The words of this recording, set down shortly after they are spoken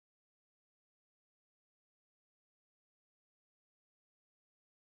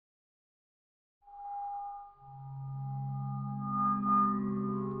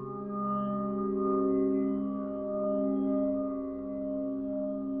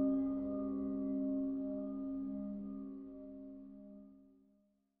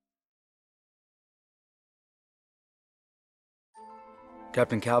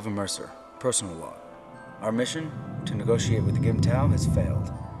Captain Calvin Mercer, personal log. Our mission, to negotiate with the Gimtao, has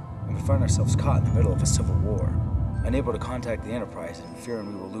failed, and we find ourselves caught in the middle of a civil war. Unable to contact the Enterprise and fearing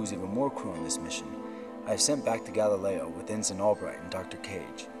we will lose even more crew on this mission, I have sent back to Galileo with Ensign Albright and Dr.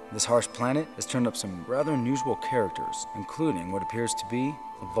 Cage. This harsh planet has turned up some rather unusual characters, including what appears to be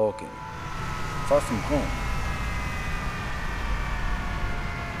a Vulcan. Far from home.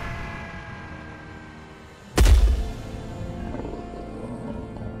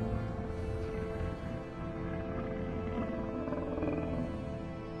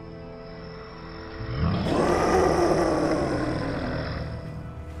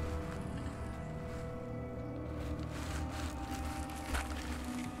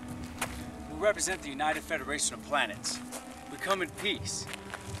 We represent the United Federation of Planets. We come in peace.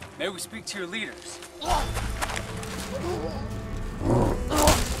 May we speak to your leaders.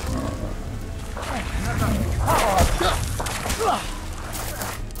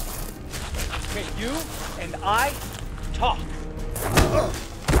 Can you and I talk?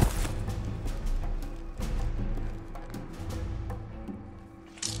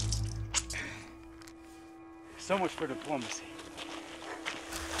 So much for diplomacy.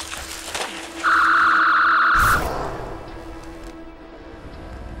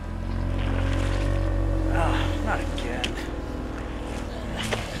 Not again.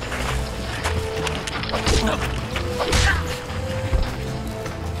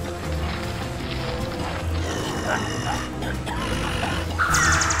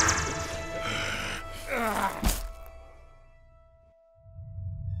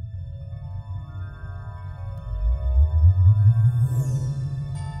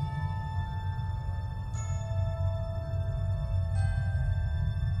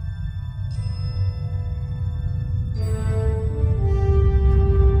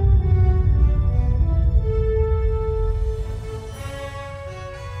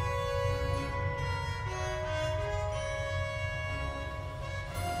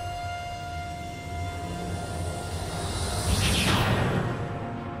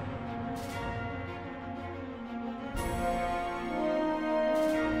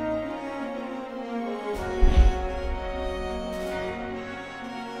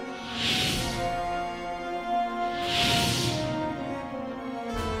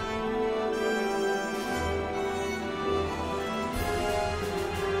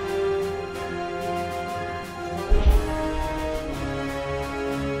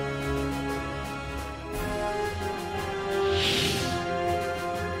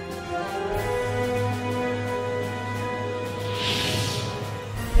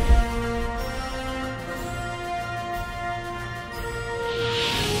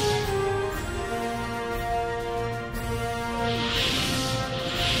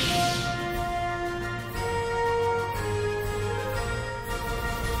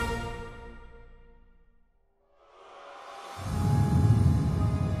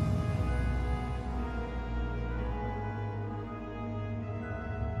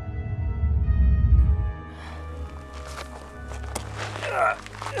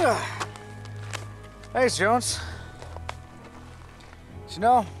 Hey, Jones. You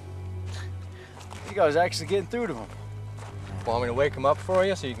know, I think I was actually getting through to him. Want me to wake him up for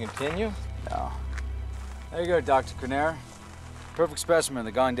you so you can continue? No. There you go, Dr. Cornera. Perfect specimen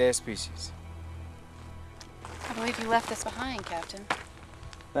of the Gongdea species. I believe you left us behind, Captain.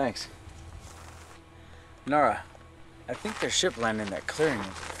 Thanks. Nara, I think their ship landed in that clearing over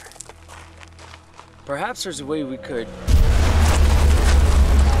there. Perhaps there's a way we could...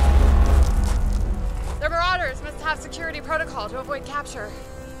 Their marauders must have security protocol to avoid capture.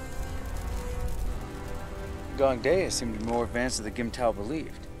 Gongdea seemed to be more advanced than the Gimtao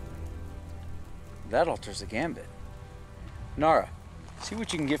believed. That alters the gambit. Nara, see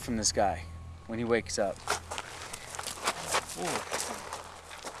what you can get from this guy when he wakes up. Ooh.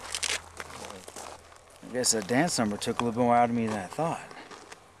 I guess that dance number took a little bit more out of me than I thought.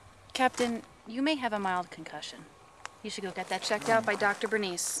 Captain, you may have a mild concussion. You should go get that checked out by Dr.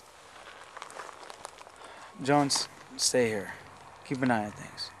 Bernice. Jones, stay here. Keep an eye on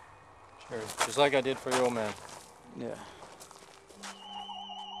things. Sure, just like I did for your old man. Yeah.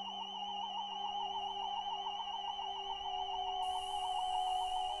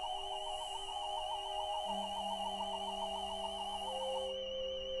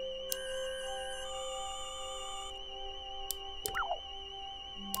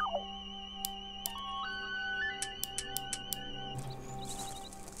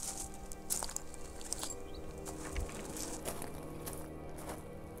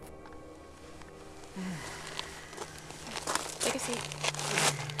 Take a seat.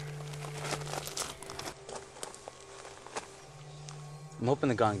 I'm hoping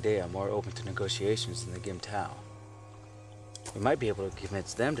the Gongdea are more open to negotiations than the Gimtao. We might be able to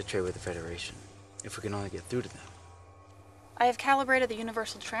convince them to trade with the Federation, if we can only get through to them. I have calibrated the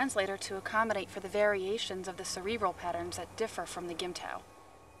universal translator to accommodate for the variations of the cerebral patterns that differ from the Gimtao.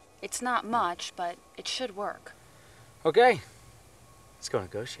 It's not much, but it should work. Okay, let's go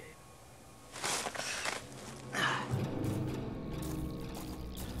negotiate.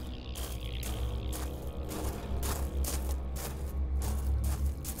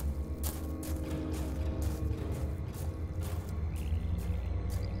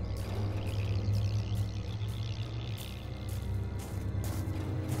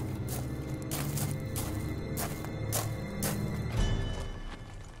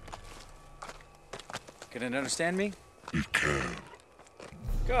 Can it understand me? It can.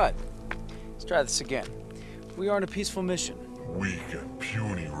 Good. Let's try this again. We are on a peaceful mission. Weak and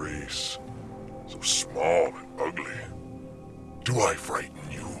puny race. So small and ugly. Do I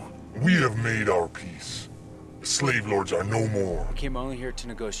frighten you? We have made our peace. The slave lords are no more. We came only here to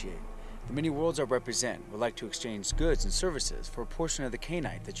negotiate. The many worlds I represent would like to exchange goods and services for a portion of the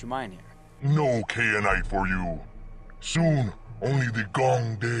Cainite that you mine here. No Cainite for you. Soon, only the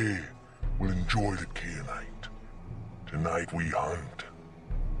Gongdea will enjoy the Cainite. Tonight we hunt,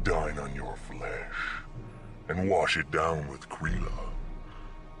 dine on your flesh, and wash it down with Krila.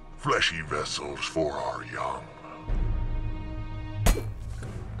 Fleshy vessels for our young.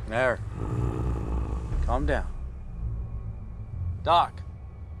 There. Calm down. Doc.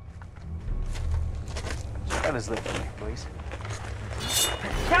 Check out his lip for me, please.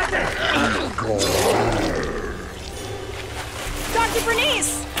 Dr.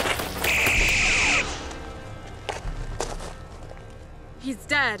 Bernice! He's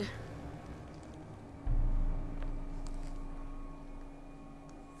dead.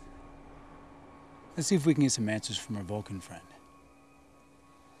 Let's see if we can get some answers from our Vulcan friend.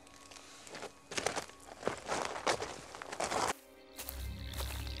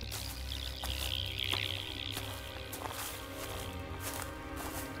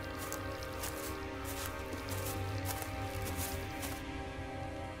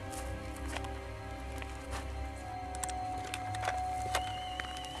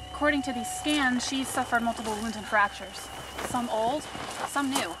 According to these scans, she's suffered multiple wounds and fractures. Some old, some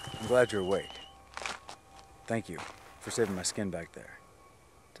new. I'm glad you're awake. Thank you for saving my skin back there.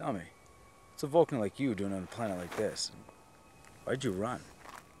 Tell me, what's a Vulcan like you doing on a planet like this? Why'd you run?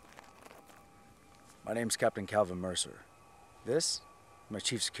 My name's Captain Calvin Mercer. This, my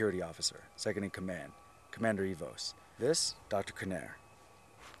Chief Security Officer, second in command, Commander E02. This, Dr. Knair.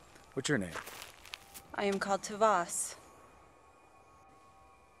 What's your name? I am called Tavas.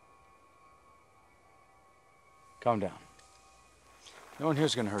 Calm down. No one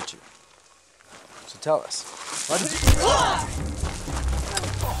here's gonna hurt you. So tell us, why did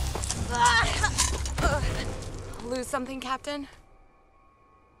you... Lose something, Captain?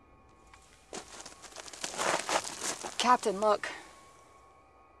 Captain, look.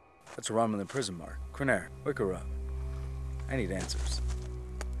 That's a Romulan prison mark. Knair, wake her up. I need answers.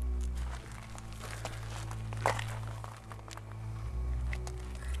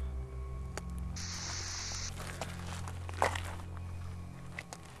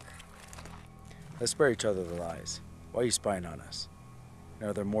 Let's spare each other the lies. Why are you spying on us? And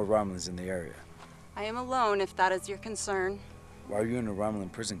are there more Romulans in the area? I am alone, if that is your concern. Why are you in a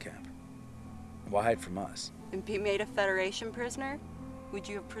Romulan prison camp? And why hide from us? And be made a Federation prisoner? Would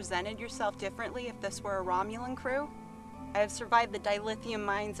you have presented yourself differently if this were a Romulan crew? I have survived the dilithium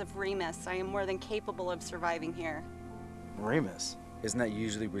mines of Remus. I am more than capable of surviving here. Remus? Isn't that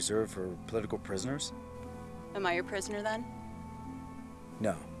usually reserved for political prisoners? Am I your prisoner then?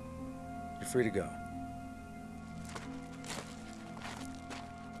 No. You're free to go.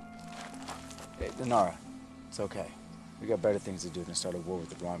 Hey, Denara, it's okay. We got better things to do than start a war with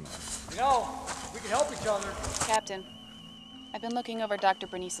the Romulans. You know, we can help each other. Captain, I've been looking over Dr.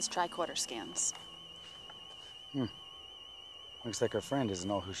 Bernice's tricorder scans. Looks like our friend isn't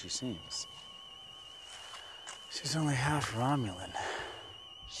all who she seems. She's only half Romulan.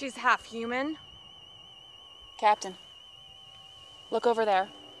 She's half human. Captain, look over there.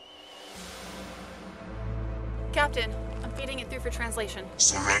 Captain, I'm feeding it through for translation.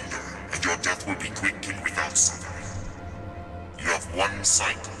 Surrender, and your death will be quick and without suffering. You have one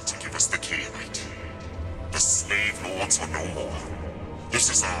cycle to give us the Cainite. The slave lords are no more. This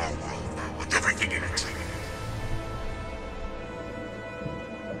is our world now, and everything in it.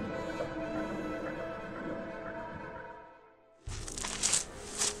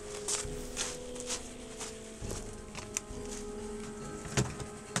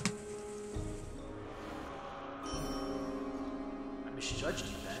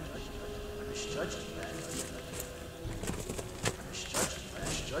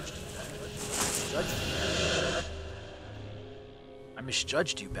 I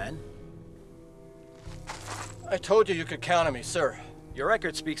misjudged you, Ben. I told you you could count on me, sir. Your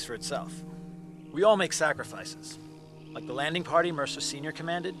record speaks for itself. We all make sacrifices. Like the landing party Mercer Sr.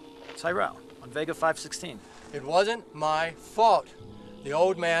 commanded, Tyrell, on Vega 516. It wasn't my fault. The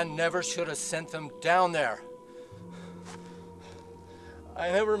old man never should have sent them down there. I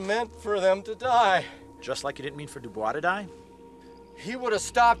never meant for them to die. Just like you didn't mean for Dubois to die? He would have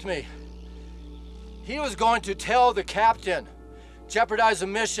stopped me. He was going to tell the captain, jeopardize the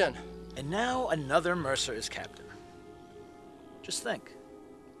mission. And now another Mercer is captain. Just think.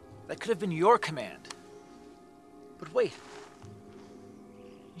 That could have been your command. But wait.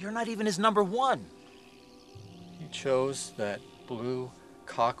 You're not even his number one. He chose that blue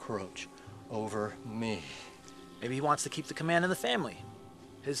cockroach over me. Maybe he wants to keep the command in the family.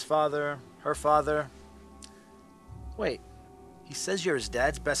 His father, her father. Wait, he says you're his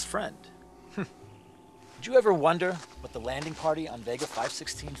dad's best friend. Did you ever wonder what the landing party on Vega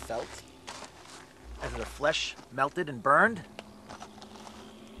 516 felt? As their flesh melted and burned?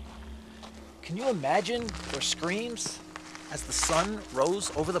 Can you imagine their screams as the sun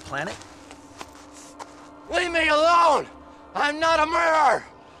rose over the planet? Leave me alone! I'm not a murderer!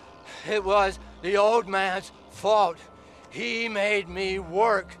 It was the old man's fault. He made me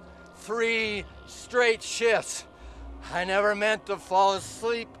work 3 straight shifts. I never meant to fall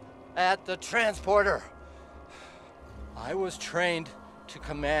asleep at the transporter. I was trained to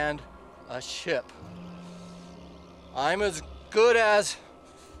command a ship. I'm as good as...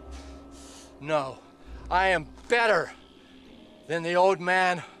 No, I am better than the old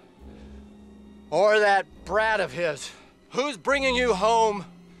man or that brat of his. Who's bringing you home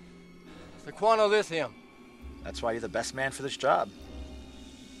the quantalithium? That's why you're the best man for this job.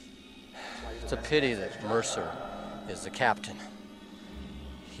 It's a pity that Mercer is the captain.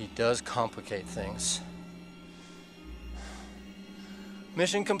 He does complicate things.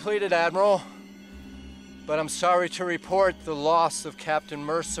 Mission completed, Admiral. But I'm sorry to report the loss of Captain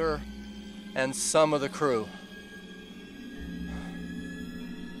Mercer and some of the crew.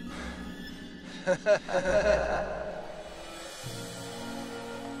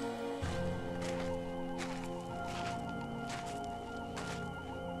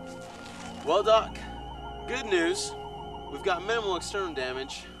 Well, Doc, good news. We've got minimal external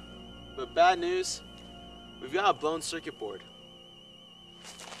damage, but bad news, we've got a blown circuit board.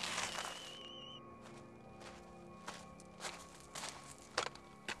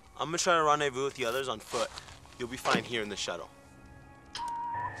 I'm gonna try to rendezvous with the others on foot. You'll be fine here in the shuttle.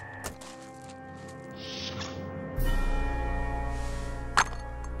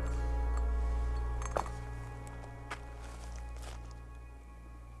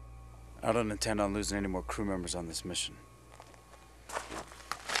 I don't intend on losing any more crew members on this mission.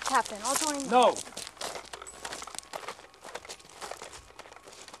 Captain, I'll join you. No!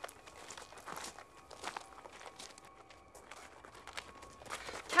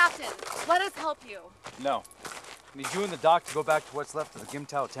 Captain, let us help you. No. I need you and the doc to go back to what's left of the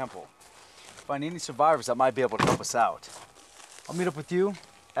Gimtao temple. Find any survivors that might be able to help us out. I'll meet up with you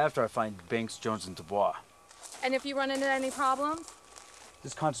after I find Banks, Jones, and Dubois. And if you run into any problems?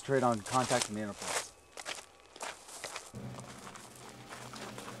 Just concentrate on contacting the Enterprise.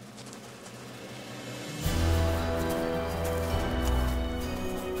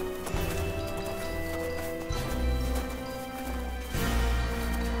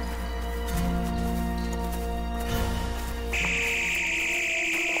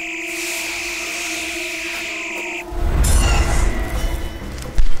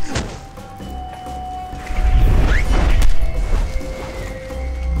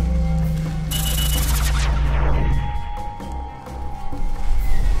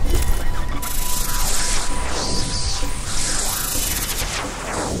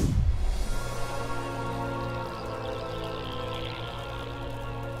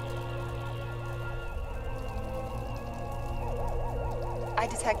 I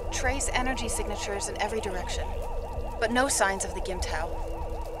detect trace energy signatures in every direction, but no signs of the Gimtao.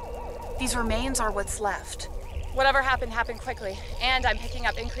 These remains are what's left. Whatever happened, happened quickly, and I'm picking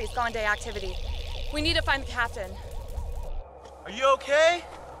up increased Gongdea activity. We need to find the captain. Are you okay?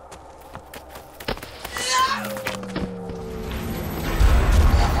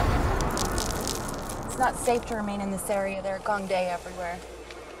 It's not safe to remain in this area. There are Gongdea everywhere.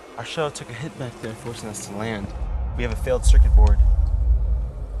 Our shuttle took a hit back there, forcing us to land. We have a failed circuit board.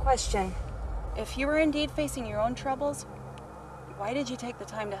 Question. If you were indeed facing your own troubles, why did you take the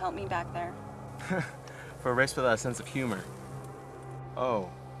time to help me back there? For a race without a sense of humor. Oh,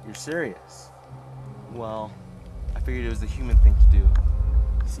 you're serious? Well, I figured it was the human thing to do.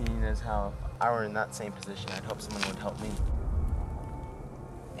 seeing as how if I were in that same position, I'd hope someone would help me.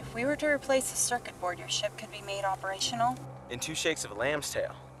 If we were to replace the circuit board, your ship could be made operational? In 2 shakes of a lamb's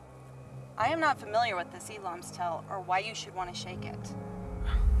tail. I am not familiar with this elam's tail or why you should want to shake it.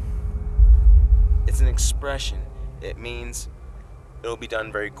 It's an expression. It means it'll be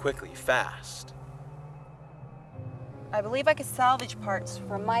done very quickly, fast. I believe I could salvage parts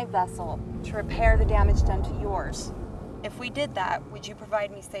from my vessel to repair the damage done to yours. If we did that, would you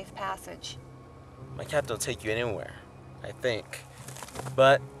provide me safe passage? My captain will take you anywhere, I think.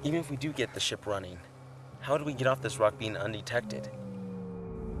 But even if we do get the ship running, how do we get off this rock being undetected?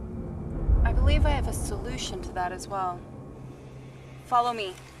 I believe I have a solution to that as well. Follow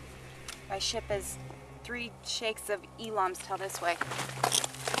me. My ship is 3 shakes of elam's tail this way.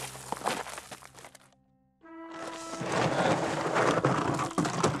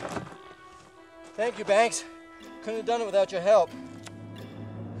 Thank you, Banks. Couldn't have done it without your help.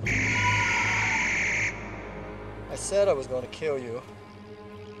 I said I was going to kill you.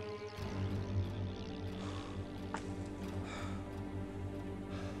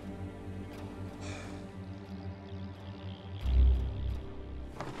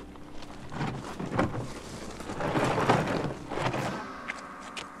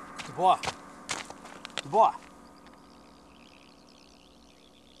 Dubois.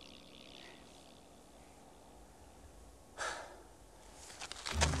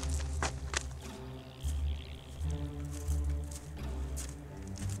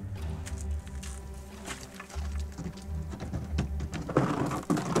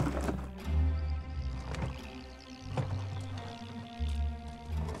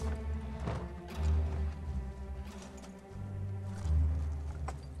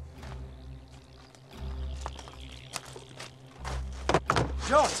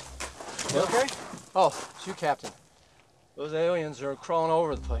 Jones! You okay? Oh, it's you, Captain. Those aliens are crawling all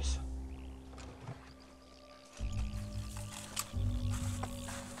over the place.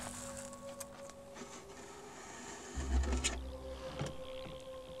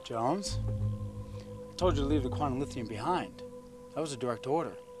 Jones? I told you to leave the quantalithium behind. That was a direct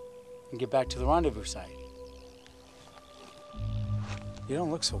order. And get back to the rendezvous site. You don't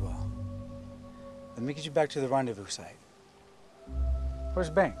look so well. Let me get you back to the rendezvous site. Where's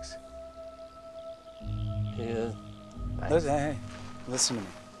Banks? Yeah. Listen to me.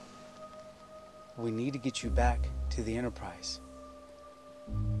 We need to get you back to the Enterprise.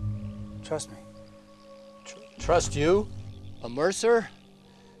 Trust me. Trust you? A Mercer?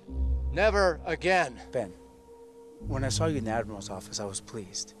 Never again. Ben, when I saw you in the Admiral's office, I was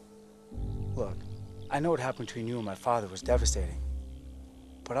pleased. Look, I know what happened between you and my father was devastating.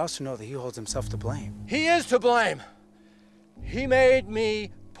 But I also know that he holds himself to blame. He is to blame. He made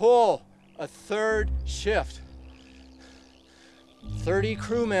me pull a 3rd shift. 30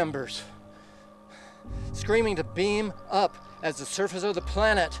 crew members screaming to beam up as the surface of the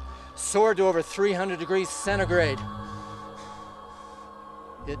planet soared to over 300 degrees centigrade.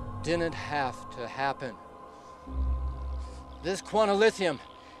 It didn't have to happen. This quantalithium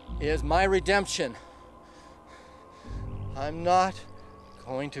is my redemption. I'm not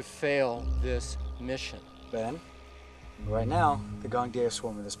going to fail this mission. Ben, right now, the Gongdea are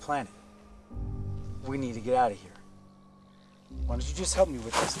swarming this planet. We need to get out of here. Why don't you just help me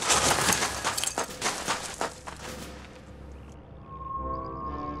with this?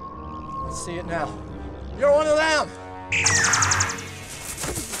 I see it now. You're one of them!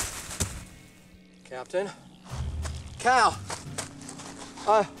 Captain? Cal!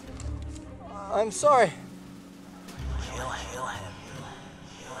 I'm sorry.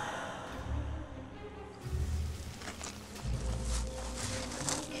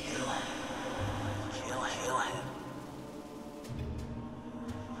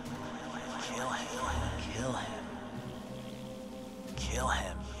 Kill him. Kill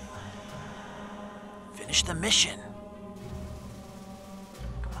him. Finish the mission.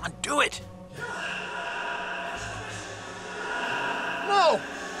 Come on, do it! No!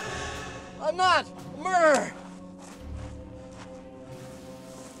 I'm not! Murder!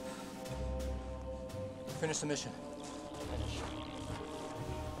 Finish the mission.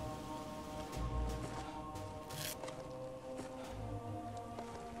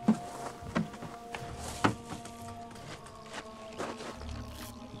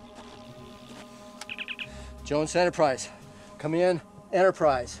 Jones Enterprise. Come in,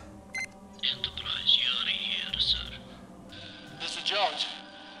 Enterprise. Enterprise, you're here, sir. This is Jones.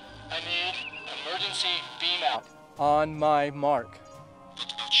 I need emergency beam out. On my mark.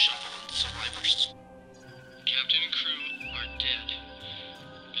 What about shuttle and survivors? Captain and crew are dead.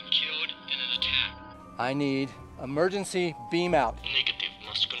 Been killed in an attack. I need emergency beam out. Negative.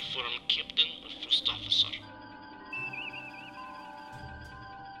 Must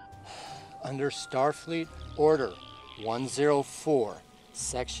Under Starfleet Order 104,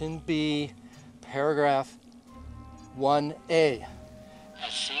 Section B, Paragraph 1A.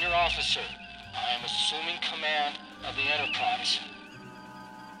 As senior officer, I am assuming command of the Enterprise.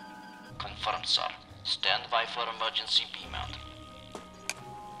 Confirmed, sir. Stand by for emergency beam out.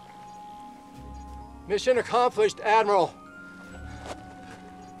 Mission accomplished, Admiral.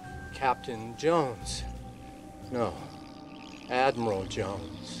 Captain Jones. No, Admiral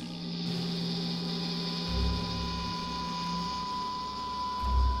Jones.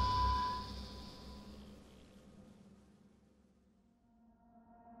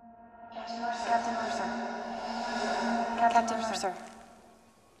 Captain Mercer. Captain Mercer.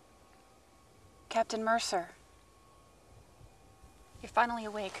 Captain Mercer. You're finally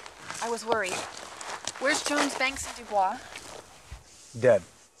awake. I was worried. Where's Jones, Banks, and Dubois? Dead.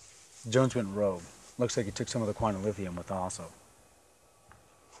 Jones went rogue. Looks like he took some of the quantalithium with also.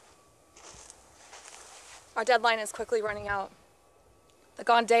 Our deadline is quickly running out. The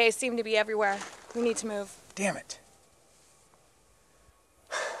Gongdea seem to be everywhere. We need to move. Damn it.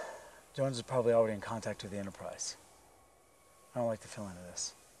 Jones is probably already in contact with the Enterprise. I don't like the feeling of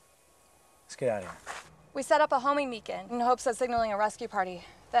this. Let's get out of here. We set up a homing beacon in hopes of signaling a rescue party.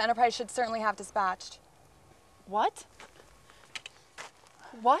 The Enterprise should certainly have dispatched. What?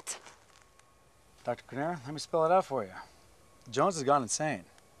 What? Dr. Cronera, let me spell it out for you. Jones has gone insane.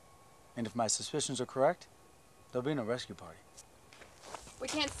 And if my suspicions are correct, there'll be no rescue party. We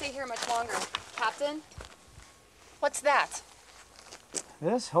can't stay here much longer. Captain? What's that?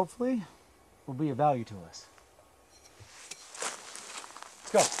 This, hopefully, will be of value to us.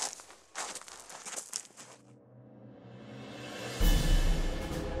 Let's go.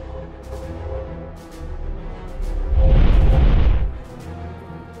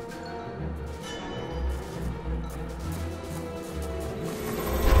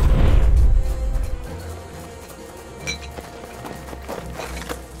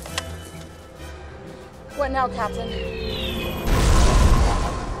 What now, Captain?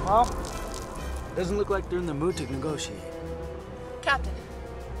 Well, doesn't look like they're in the mood to negotiate. Captain,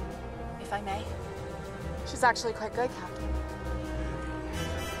 if I may. She's actually quite good, Captain.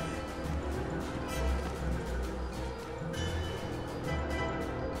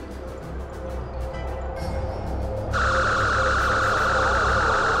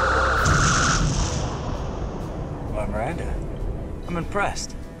 Well, Miranda, I'm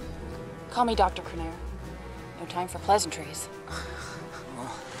impressed. Call me Dr. Cronera. No time for pleasantries.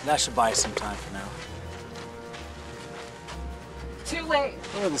 Well, that should buy us some time for now. Too late.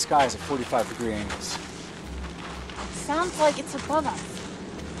 Look at the skies at 45-degree angles. Sounds like it's above us.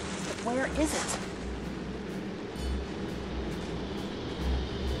 But where is it?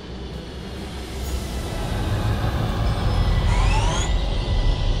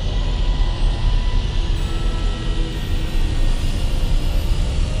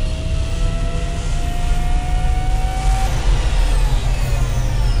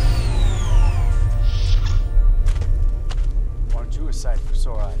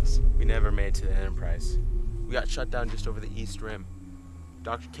 We never made it to the Enterprise. We got shut down just over the East Rim.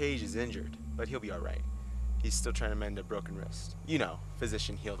 Dr. Cage is injured, but he'll be alright. He's still trying to mend a broken wrist. You know,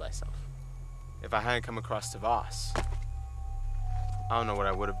 physician, heal thyself. If I hadn't come across Tavas, I don't know what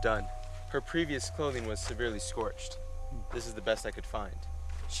I would have done. Her previous clothing was severely scorched. This is the best I could find.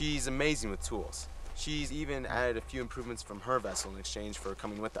 She's amazing with tools. She's even added a few improvements from her vessel in exchange for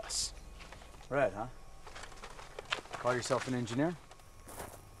coming with us. Right, huh? Call yourself an engineer?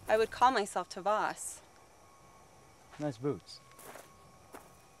 I would call myself Tavas. Nice boots.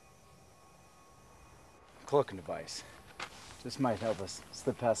 Cloaking device. This might help us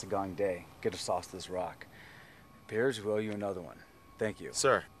slip past the Gongdea, get us off this rock. Appears we owe you another one. Thank you.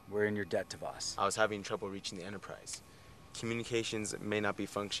 Sir. We're in your debt, Tavas. I was having trouble reaching the Enterprise. Communications may not be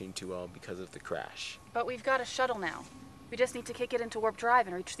functioning too well because of the crash. But we've got a shuttle now. We just need to kick it into warp drive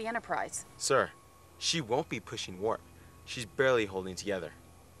and reach the Enterprise. Sir, she won't be pushing warp. She's barely holding together.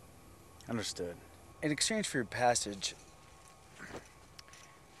 Understood. In exchange for your passage,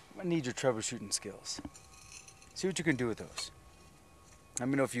 I need your troubleshooting skills. See what you can do with those. Let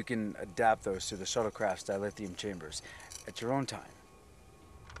me know if you can adapt those to the shuttlecraft's dilithium chambers at your own time.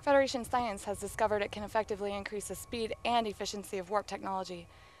 Federation science has discovered it can effectively increase the speed and efficiency of warp technology.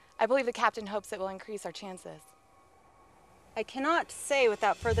 I believe the captain hopes it will increase our chances. I cannot say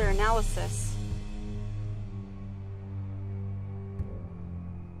without further analysis.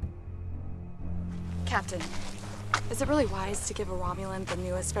 Captain, is it really wise to give a Romulan the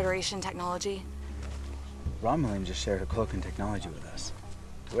newest Federation technology? Romulan just shared a cloaking technology with us.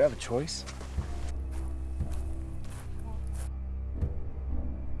 Do we have a choice?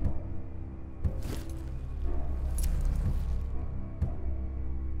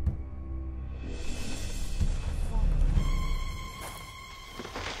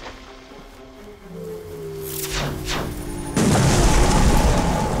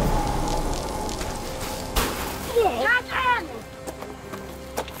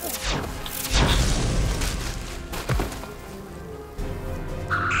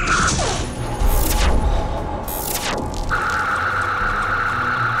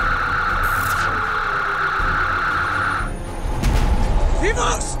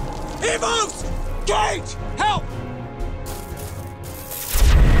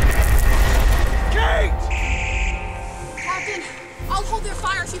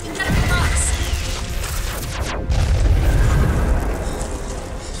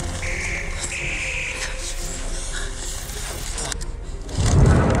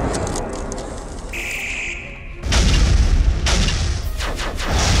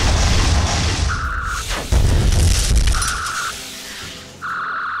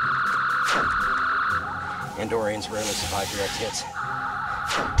 Marines rarely survive direct hits.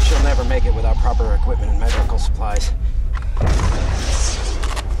 She'll never make it without proper equipment and medical supplies.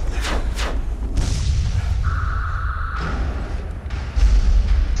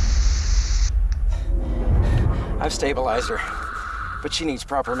 I've stabilized her, but she needs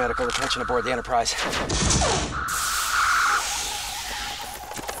proper medical attention aboard the Enterprise.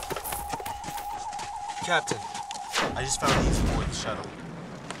 Captain, I just found these aboard the shuttle.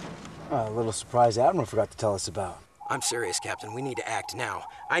 A little surprise Admiral forgot to tell us about. I'm serious, Captain. We need to act now.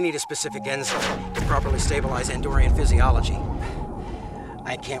 I need a specific enzyme to properly stabilize Andorian physiology.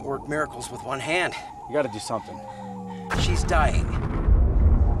 I can't work miracles with one hand. You gotta do something. She's dying.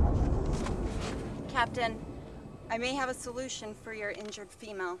 Captain, I may have a solution for your injured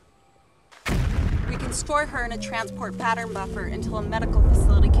female. We can store her in a transport pattern buffer until a medical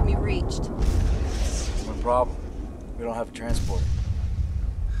facility can be reached. No problem. We don't have a transporter.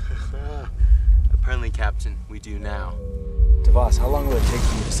 Apparently, Captain, we do now. Tavas, how long will it take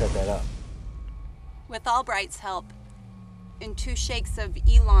for you to set that up? With Albright's help, in 2 shakes of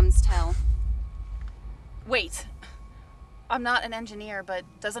Elam's tail. Wait. I'm not an engineer, but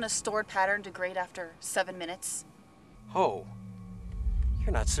doesn't a stored pattern degrade after 7 minutes? Oh.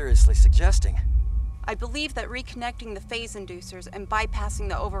 You're not seriously suggesting. I believe that reconnecting the phase inducers and bypassing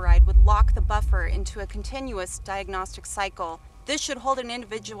the override would lock the buffer into a continuous diagnostic cycle. This should hold an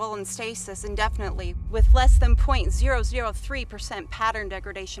individual in stasis indefinitely, with less than 0.003% pattern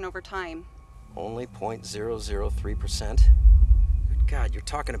degradation over time. Only 0.003%? Good God, you're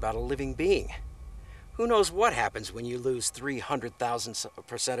talking about a living being. Who knows what happens when you lose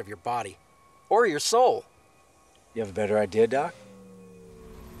 300,000% of your body? Or your soul? You have a better idea, Doc?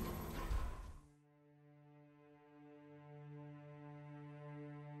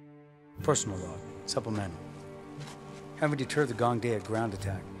 Personal log, supplemental. Having deterred the Gongdea ground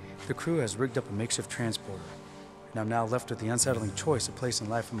attack, the crew has rigged up a makeshift transporter, and I'm now left with the unsettling choice of placing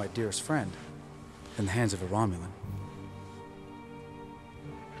the life of my dearest friend in the hands of a Romulan.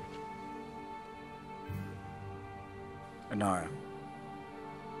 Anara.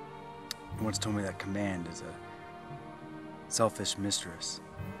 You once told me that command is a selfish mistress,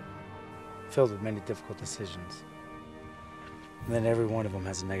 filled with many difficult decisions. And then every one of them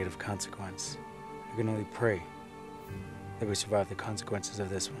has a negative consequence. I can only pray that we survive the consequences of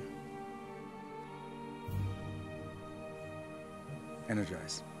this one.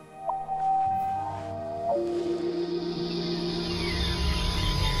 Energize.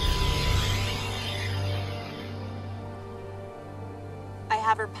 I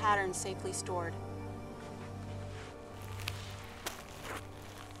have her pattern safely stored.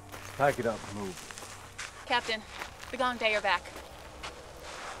 Pack it up, move. Captain, the Gongdea are back.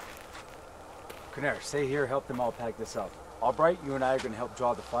 Canary, stay here, help them all pack this up. Albright, you and I are gonna help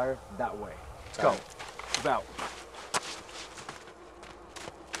draw the fire that way. Let's go. Move out.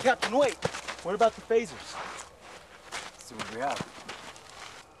 Captain, wait! What about the phasers? Let's see what we have.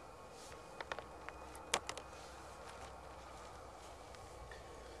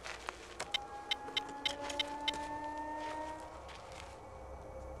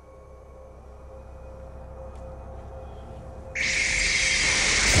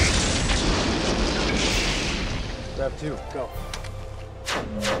 Grab 2, go.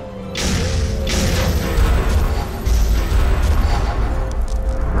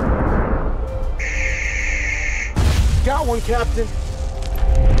 Got one, Captain.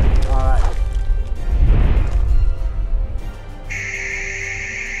 All right.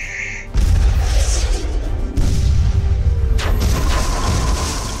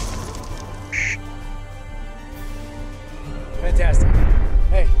 Fantastic.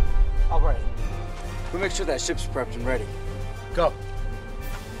 Hey, Albright. We'll make sure that ship's prepped and ready. Go.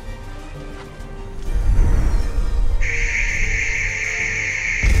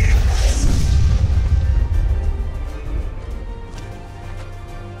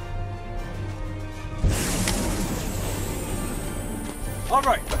 All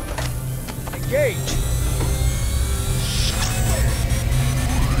right. Engage.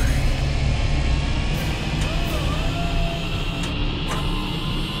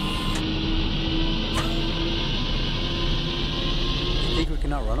 You think we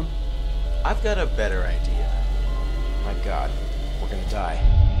can outrun them? I've got a better idea. My God, we're gonna die.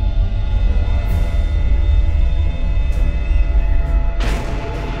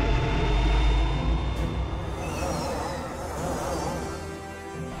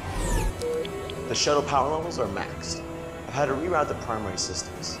 The shuttle power levels are maxed. I've had to reroute the primary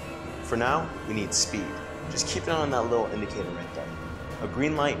systems. For now, we need speed. Just keep an eye on that little indicator right there. A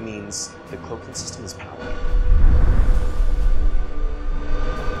green light means the cloaking system is powered.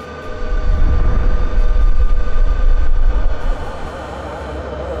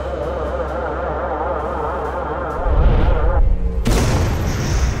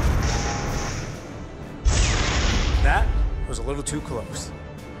 Level 2 close.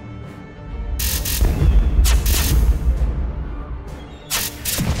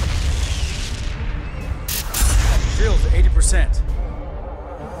 Shields at 80%.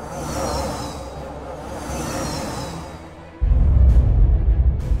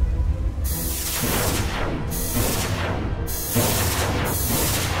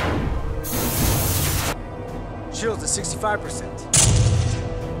 Shields at 65%.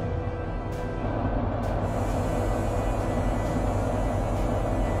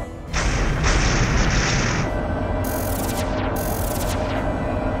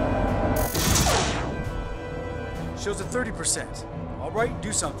 Shields at 30%. All right,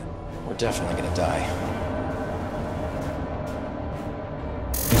 do something. We're definitely gonna die.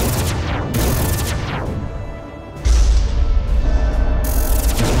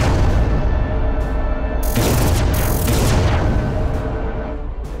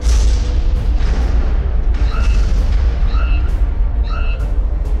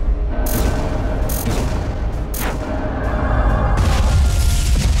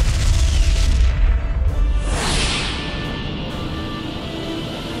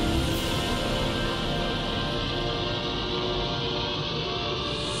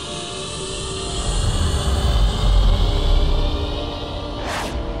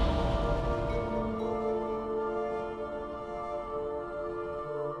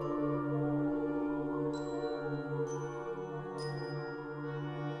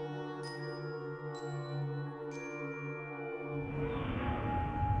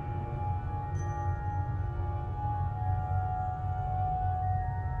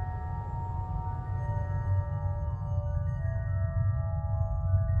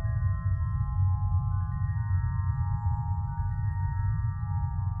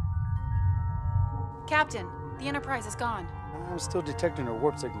 Captain, the Enterprise is gone. I'm still detecting her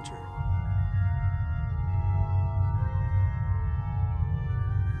warp signature.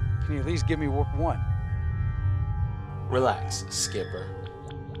 Can you at least give me warp 1? Relax, Skipper.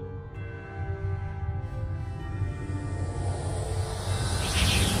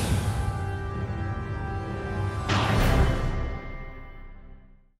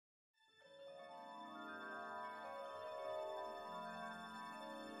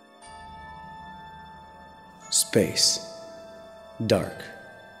 Space. Dark.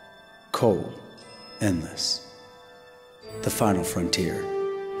 Cold. Endless. The final frontier.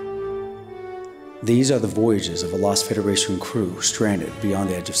 These are the voyages of a lost Federation crew stranded beyond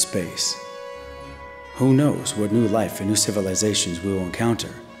the edge of space. Who knows what new life and new civilizations we will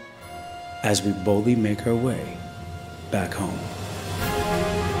encounter as we boldly make our way back home.